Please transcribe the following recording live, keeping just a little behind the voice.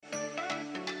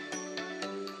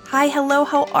Hi, hello,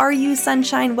 how are you,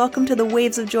 sunshine? Welcome to the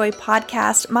Waves of Joy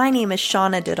podcast. My name is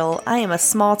Shauna Diddle. I am a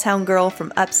small town girl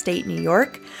from upstate New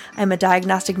York. I'm a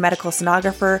diagnostic medical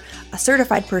sonographer, a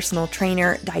certified personal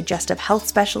trainer, digestive health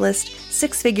specialist,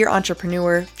 six-figure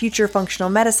entrepreneur, future functional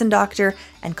medicine doctor,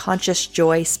 and conscious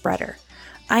joy spreader.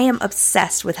 I am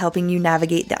obsessed with helping you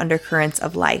navigate the undercurrents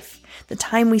of life. The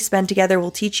time we spend together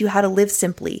will teach you how to live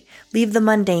simply, leave the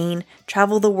mundane,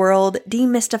 travel the world,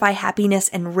 demystify happiness,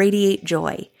 and radiate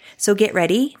joy. So get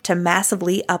ready to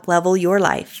massively uplevel your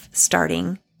life,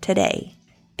 starting today.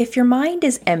 If your mind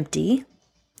is empty,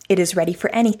 it is ready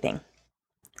for anything.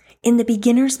 In the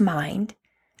beginner's mind,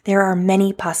 there are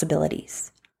many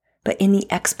possibilities, but in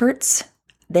the expert's,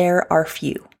 there are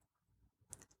few.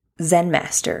 Zen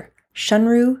master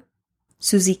Shunryu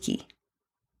Suzuki.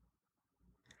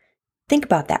 Think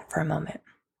about that for a moment.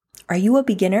 Are you a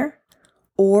beginner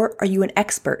or are you an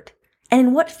expert? And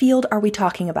in what field are we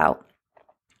talking about?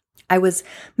 I was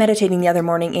meditating the other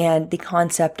morning and the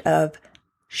concept of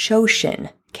Shoshin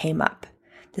came up.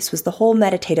 This was the whole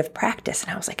meditative practice.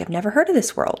 And I was like, I've never heard of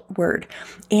this word.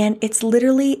 And it's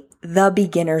literally the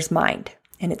beginner's mind.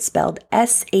 And it's spelled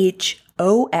Shoshin.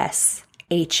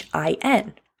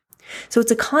 So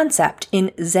it's a concept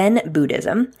in Zen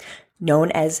Buddhism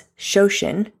known as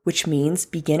Shoshin, which means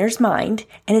beginner's mind,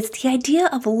 and it's the idea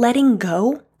of letting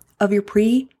go of your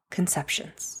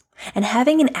preconceptions and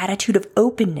having an attitude of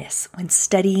openness when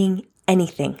studying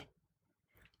anything.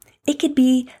 It could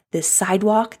be the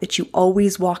sidewalk that you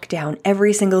always walk down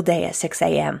every single day at 6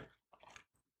 a.m.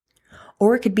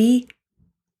 Or it could be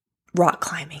rock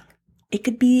climbing. It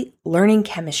could be learning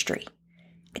chemistry.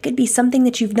 It could be something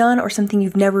that you've done or something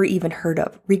you've never even heard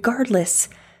of. Regardless,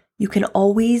 you can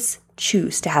always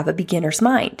choose to have a beginner's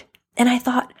mind. And I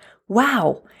thought,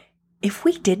 wow, if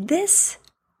we did this,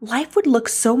 life would look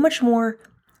so much more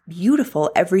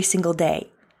beautiful every single day.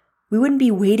 We wouldn't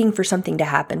be waiting for something to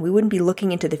happen. We wouldn't be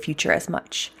looking into the future as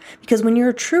much. Because when you're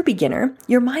a true beginner,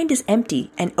 your mind is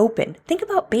empty and open. Think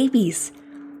about babies.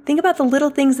 Think about the little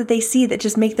things that they see that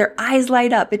just make their eyes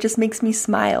light up. It just makes me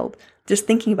smile just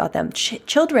thinking about them.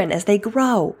 Children as they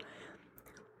grow.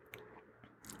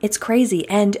 It's crazy.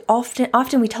 And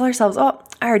often we tell ourselves, oh,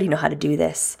 I already know how to do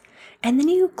this. And then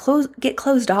you get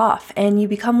closed off and you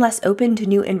become less open to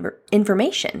new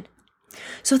information.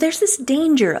 So there's this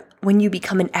danger when you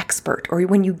become an expert or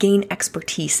when you gain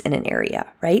expertise in an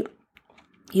area, right?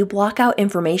 You block out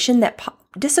information that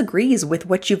disagrees with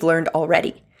what you've learned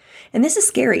already. And this is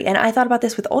scary. And I thought about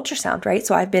this with ultrasound, right?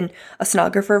 So I've been a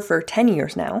sonographer for 10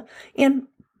 years now, and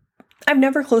I've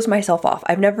never closed myself off.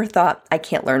 I've never thought I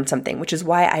can't learn something, which is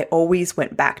why I always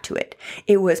went back to it.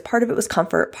 Part of it was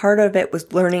comfort, part of it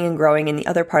was learning and growing, and the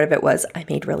other part of it was I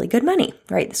made really good money,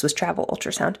 right? This was travel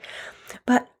ultrasound.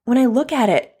 But when I look at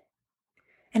it,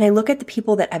 and I look at the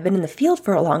people that have been in the field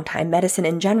for a long time, medicine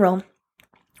in general,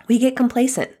 we get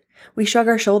complacent. We shrug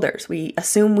our shoulders. We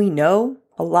assume we know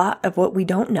a lot of what we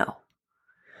don't know.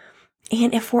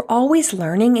 And if we're always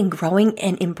learning and growing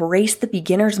and embrace the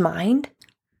beginner's mind,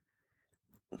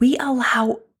 we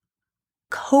allow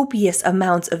copious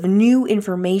amounts of new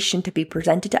information to be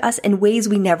presented to us in ways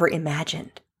we never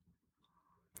imagined.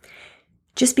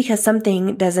 Just because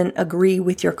something doesn't agree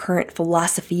with your current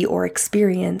philosophy or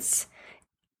experience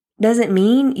doesn't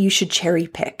mean you should cherry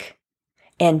pick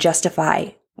and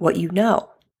justify what you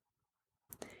know.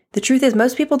 The truth is,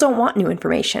 most people don't want new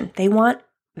information. They want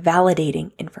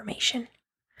validating information.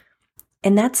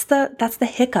 And that's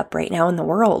the hiccup right now in the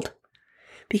world.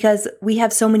 Because we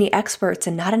have so many experts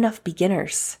and not enough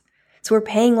beginners. So we're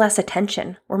paying less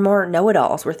attention. We're more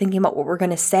know-it-alls. We're thinking about what we're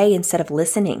going to say instead of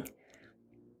listening.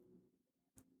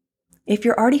 If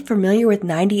you're already familiar with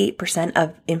 98%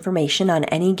 of information on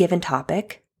any given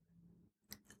topic,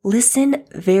 listen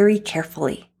very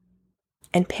carefully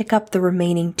and pick up the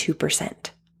remaining 2%.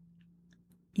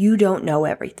 You don't know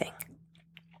everything.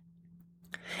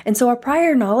 And so our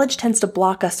prior knowledge tends to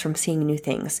block us from seeing new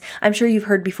things. I'm sure you've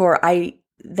heard before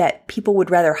that people would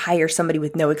rather hire somebody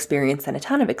with no experience than a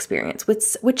ton of experience,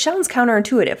 which sounds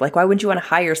counterintuitive. Like, why wouldn't you want to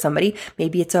hire somebody?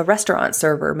 Maybe it's a restaurant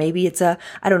server. Maybe it's I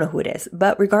don't know who it is.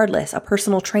 But regardless, a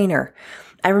personal trainer.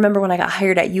 I remember when I got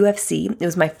hired at UFC, it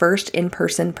was my first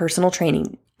in-person personal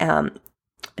training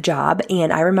job.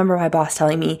 And I remember my boss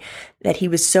telling me that he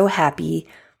was so happy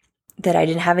that I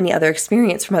didn't have any other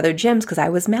experience from other gyms because I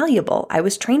was malleable, I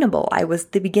was trainable, I was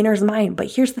the beginner's mind.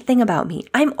 But here's the thing about me,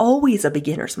 I'm always a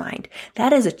beginner's mind.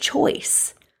 That is a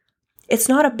choice. It's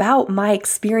not about my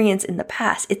experience in the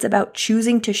past. It's about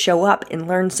choosing to show up and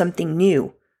learn something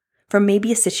new from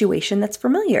maybe a situation that's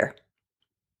familiar.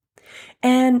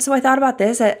 And so I thought about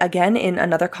this again in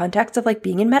another context of like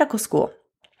being in medical school.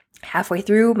 halfway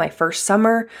through my first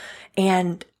summer,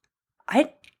 and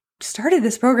I started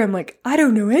this program like, I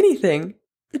don't know anything.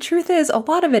 The truth is, a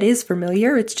lot of it is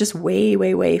familiar. It's just way,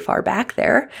 way, way far back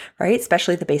there, right?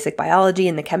 Especially the basic biology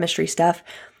and the chemistry stuff.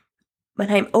 But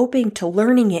I'm open to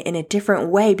learning it in a different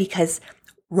way because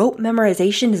rote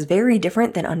memorization is very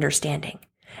different than understanding.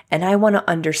 And I want to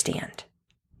understand.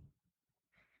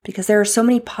 Because there are so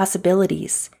many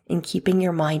possibilities in keeping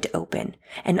your mind open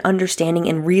and understanding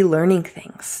and relearning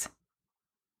things.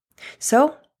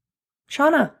 So,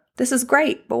 Shauna, this is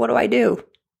great, but what do I do?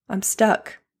 I'm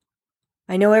stuck.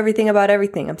 I know everything about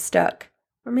everything. I'm stuck.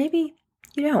 Or maybe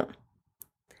you don't.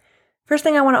 First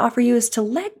thing I want to offer you is to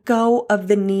let go of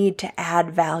the need to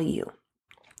add value.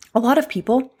 A lot of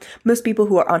people, most people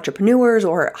who are entrepreneurs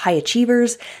or high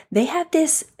achievers, they have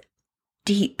this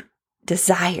deep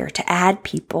desire to add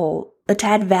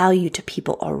value to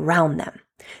people around them.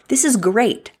 This is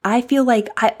great. I feel like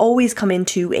I always come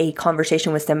into a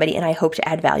conversation with somebody and I hope to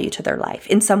add value to their life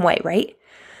in some way, right?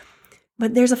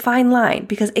 But there's a fine line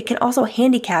because it can also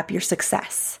handicap your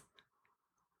success.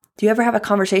 Do you ever have a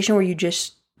conversation where you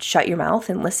just shut your mouth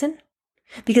and listen?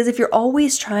 Because if you're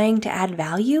always trying to add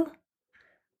value,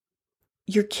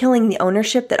 you're killing the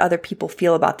ownership that other people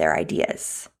feel about their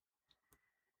ideas.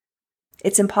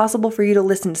 It's impossible for you to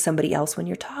listen to somebody else when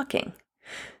you're talking.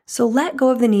 So let go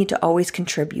of the need to always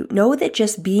contribute. Know that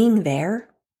just being there,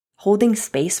 holding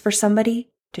space for somebody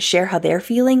to share how they're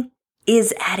feeling,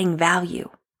 is adding value.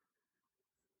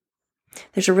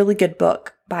 There's a really good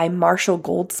book by Marshall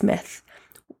Goldsmith,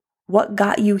 What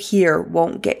Got You Here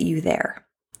Won't Get You There.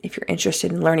 If you're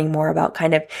interested in learning more about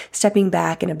kind of stepping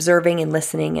back and observing and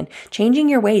listening and changing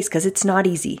your ways, because it's not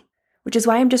easy, which is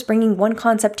why I'm just bringing one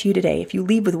concept to you today. If you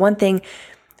leave with one thing,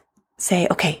 say,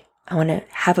 okay, I want to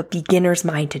have a beginner's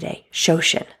mind today.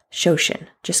 Shoshin, Shoshin.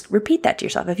 Just repeat that to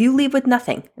yourself. If you leave with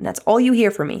nothing and that's all you hear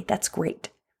from me, that's great.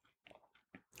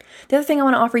 The other thing I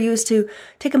want to offer you is to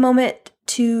take a moment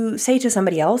to say to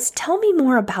somebody else, tell me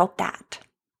more about that,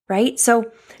 right?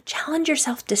 So challenge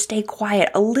yourself to stay quiet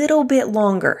a little bit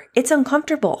longer. It's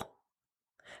uncomfortable.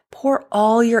 Pour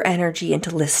all your energy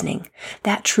into listening.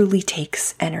 That truly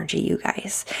takes energy, you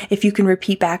guys. If you can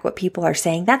repeat back what people are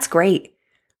saying, that's great.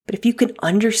 But if you can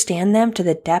understand them to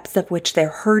the depth of which they're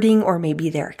hurting or maybe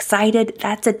they're excited,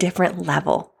 that's a different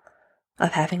level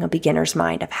of having a beginner's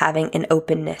mind, of having an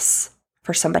openness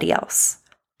for somebody else.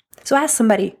 So ask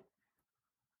somebody,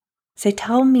 say,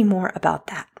 tell me more about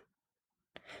that.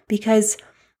 Because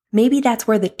maybe that's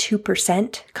where the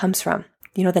 2% comes from.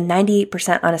 You know, the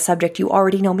 98% on a subject you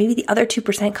already know, maybe the other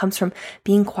 2% comes from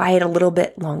being quiet a little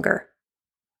bit longer.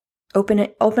 Open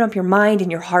up your mind and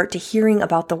your heart to hearing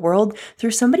about the world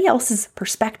through somebody else's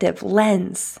perspective,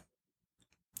 lens.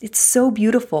 It's so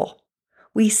beautiful.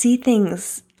 We see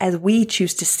things as we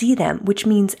choose to see them, which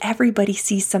means everybody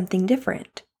sees something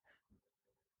different.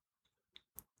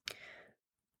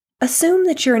 Assume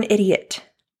that you're an idiot.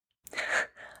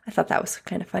 I thought that was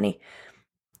kind of funny.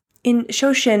 In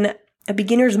Shoshin, a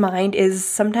beginner's mind is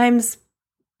sometimes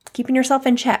keeping yourself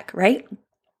in check, right?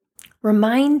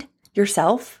 Remind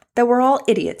yourself that we're all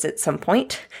idiots at some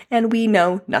point and we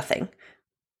know nothing.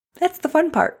 That's the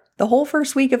fun part. The whole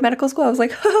first week of medical school, I was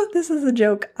like, oh, this is a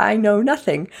joke. I know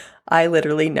nothing. I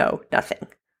literally know nothing.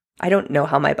 I don't know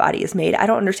how my body is made. I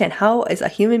don't understand how is a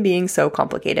human being so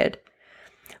complicated.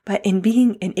 But in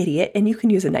being an idiot, and you can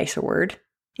use a nicer word,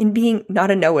 in being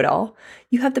not a know-it-all,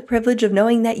 you have the privilege of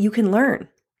knowing that you can learn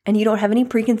and you don't have any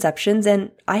preconceptions.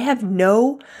 And I have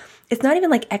it's not even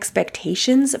like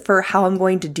expectations for how I'm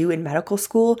going to do in medical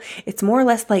school. It's more or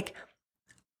less like,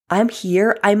 I'm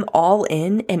here, I'm all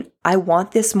in, and I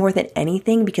want this more than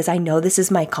anything because I know this is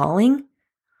my calling,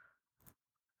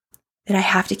 that I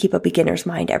have to keep a beginner's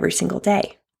mind every single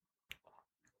day.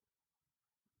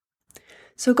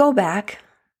 So go back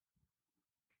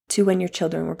to when your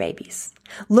children were babies.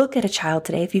 Look at a child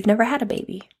today if you've never had a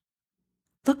baby.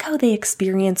 Look how they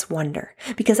experience wonder.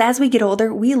 Because as we get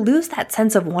older, we lose that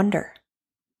sense of wonder.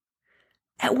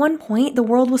 At one point, the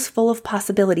world was full of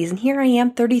possibilities. And here I am,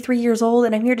 33 years old,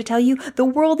 and I'm here to tell you the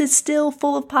world is still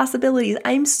full of possibilities.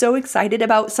 I'm so excited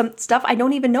about some stuff I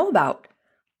don't even know about.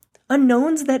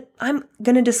 Unknowns that I'm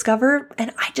going to discover,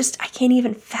 and I can't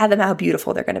even fathom how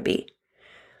beautiful they're going to be.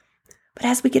 But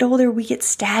as we get older, we get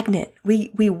stagnant. We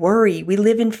worry. We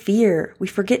live in fear. We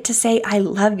forget to say, I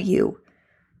love you.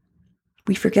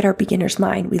 We forget our beginner's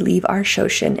mind. We leave our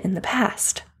Shoshin in the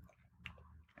past.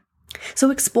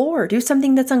 So explore, do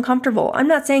something that's uncomfortable. I'm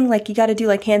not saying like you got to do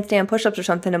like handstand push-ups or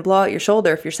something and blow out your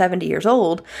shoulder if you're 70 years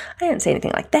old. I didn't say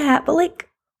anything like that, but like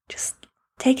just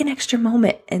take an extra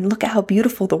moment and look at how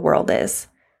beautiful the world is.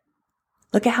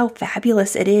 Look at how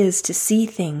fabulous it is to see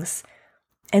things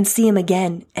and see them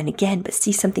again and again, but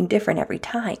see something different every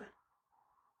time.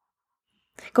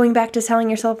 Going back to telling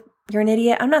yourself you're an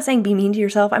idiot, I'm not saying be mean to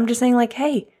yourself. I'm just saying like,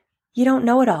 hey, you don't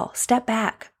know it all. Step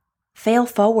back. Fail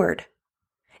forward.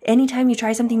 Anytime you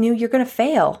try something new, you're going to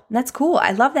fail. And that's cool.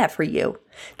 I love that for you.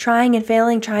 Trying and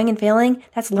failing,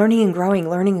 that's learning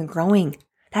and growing.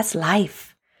 That's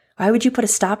life. Why would you put a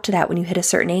stop to that when you hit a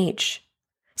certain age?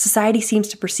 Society seems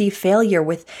to perceive failure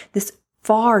with this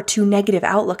far too negative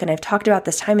outlook. And I've talked about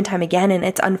this time and time again, and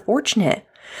it's unfortunate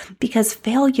because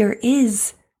failure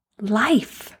is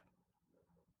life.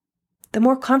 The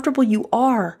more comfortable you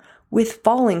are with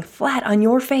falling flat on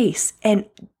your face and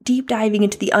deep diving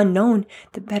into the unknown,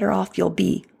 the better off you'll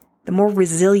be, the more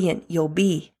resilient you'll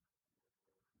be.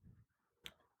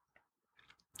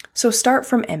 So start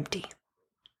from empty.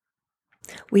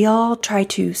 We all try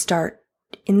to start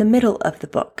in the middle of the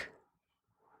book.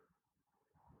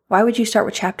 Why would you start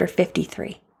with chapter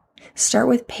 53? Start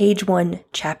with page 1,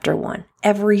 chapter 1,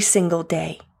 every single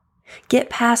day. Get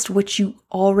past what you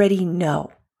already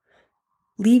know.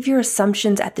 Leave your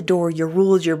assumptions at the door, your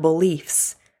rules, your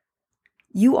beliefs.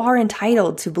 You are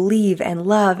entitled to believe and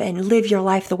love and live your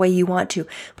life the way you want to.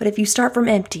 But if you start from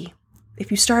empty,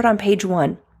 if you start on page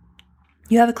 1,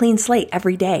 you have a clean slate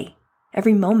every day,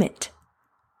 every moment.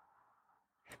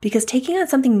 Because taking on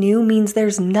something new means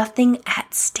there's nothing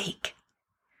at stake.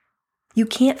 You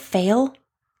can't fail.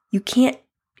 You can't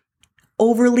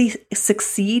overly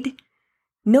succeed.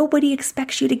 Nobody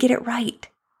expects you to get it right.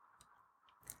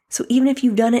 So even if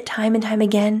you've done it time and time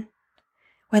again,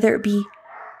 whether it be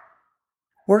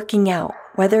working out,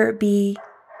 whether it be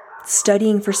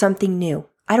studying for something new,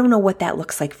 I don't know what that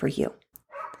looks like for you.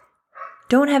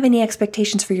 Don't have any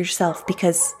expectations for yourself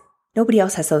because nobody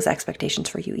else has those expectations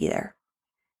for you either.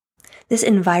 This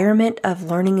environment of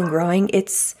learning and growing,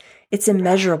 it's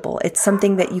immeasurable. It's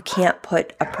something that you can't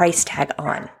put a price tag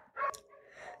on.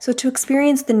 So to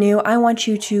experience the new, I want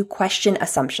you to question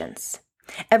assumptions.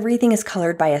 Everything is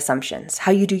colored by assumptions.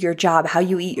 How you do your job, how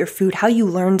you eat your food, how you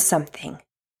learn something.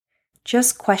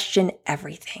 Just question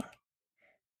everything.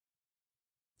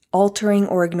 Altering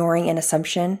or ignoring an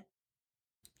assumption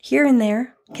here and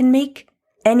there can make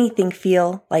anything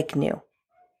feel like new.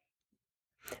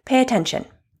 Pay attention.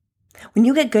 When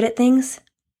you get good at things,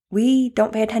 we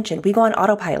don't pay attention. We go on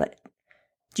autopilot.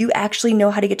 Do you actually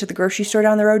know how to get to the grocery store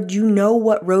down the road? Do you know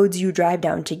what roads you drive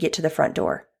down to get to the front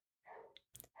door?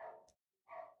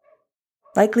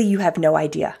 Likely you have no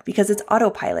idea because it's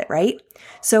autopilot, right?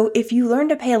 So if you learn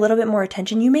to pay a little bit more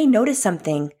attention, you may notice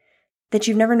something that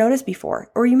you've never noticed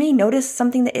before, or you may notice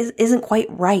something that isn't quite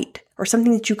right, or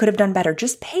something that you could have done better.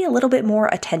 Just pay a little bit more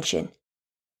attention.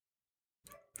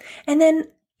 And then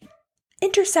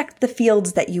intersect the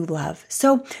fields that you love.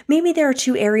 So maybe there are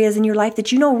 2 areas in your life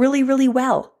that you know really, really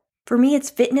well. For me, it's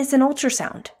fitness and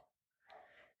ultrasound.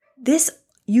 This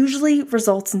usually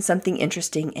results in something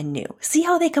interesting and new. See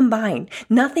how they combine.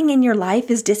 Nothing in your life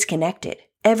is disconnected.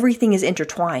 Everything is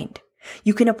intertwined.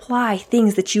 You can apply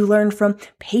things that you learn from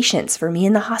patients, for me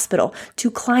in the hospital,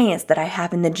 to clients that I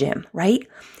have in the gym, right?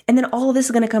 And then all of this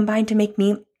is going to combine to make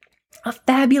me a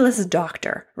fabulous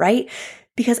doctor, right?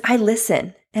 Because I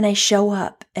listen and I show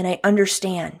up and I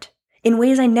understand in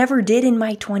ways I never did in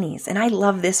my 20s. And I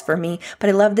love this for me, but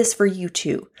I love this for you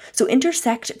too. So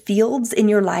intersect fields in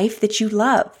your life that you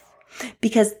love,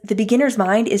 because the beginner's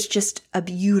mind is just a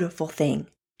beautiful thing.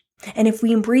 And if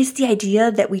we embrace the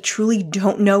idea that we truly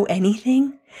don't know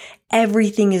anything,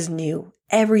 everything is new.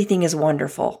 Everything is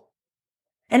wonderful.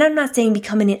 And I'm not saying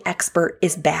becoming an expert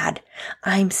is bad.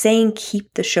 I'm saying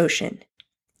keep the Shoshin.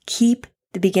 Keep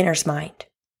the beginner's mind.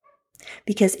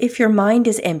 Because if your mind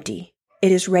is empty,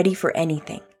 it is ready for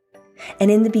anything.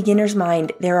 And in the beginner's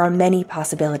mind, there are many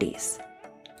possibilities.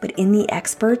 But in the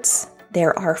experts,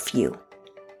 there are few.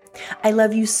 I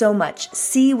love you so much.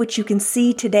 See what you can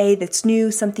see today that's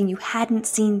new, something you hadn't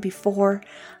seen before.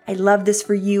 I love this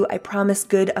for you. I promise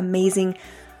good, amazing,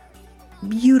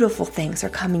 beautiful things are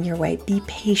coming your way. Be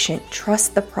patient.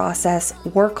 Trust the process.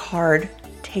 Work hard.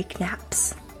 Take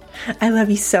naps. I love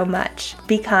you so much.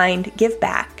 Be kind. Give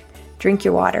back. Drink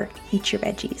your water. Eat your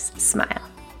veggies. Smile.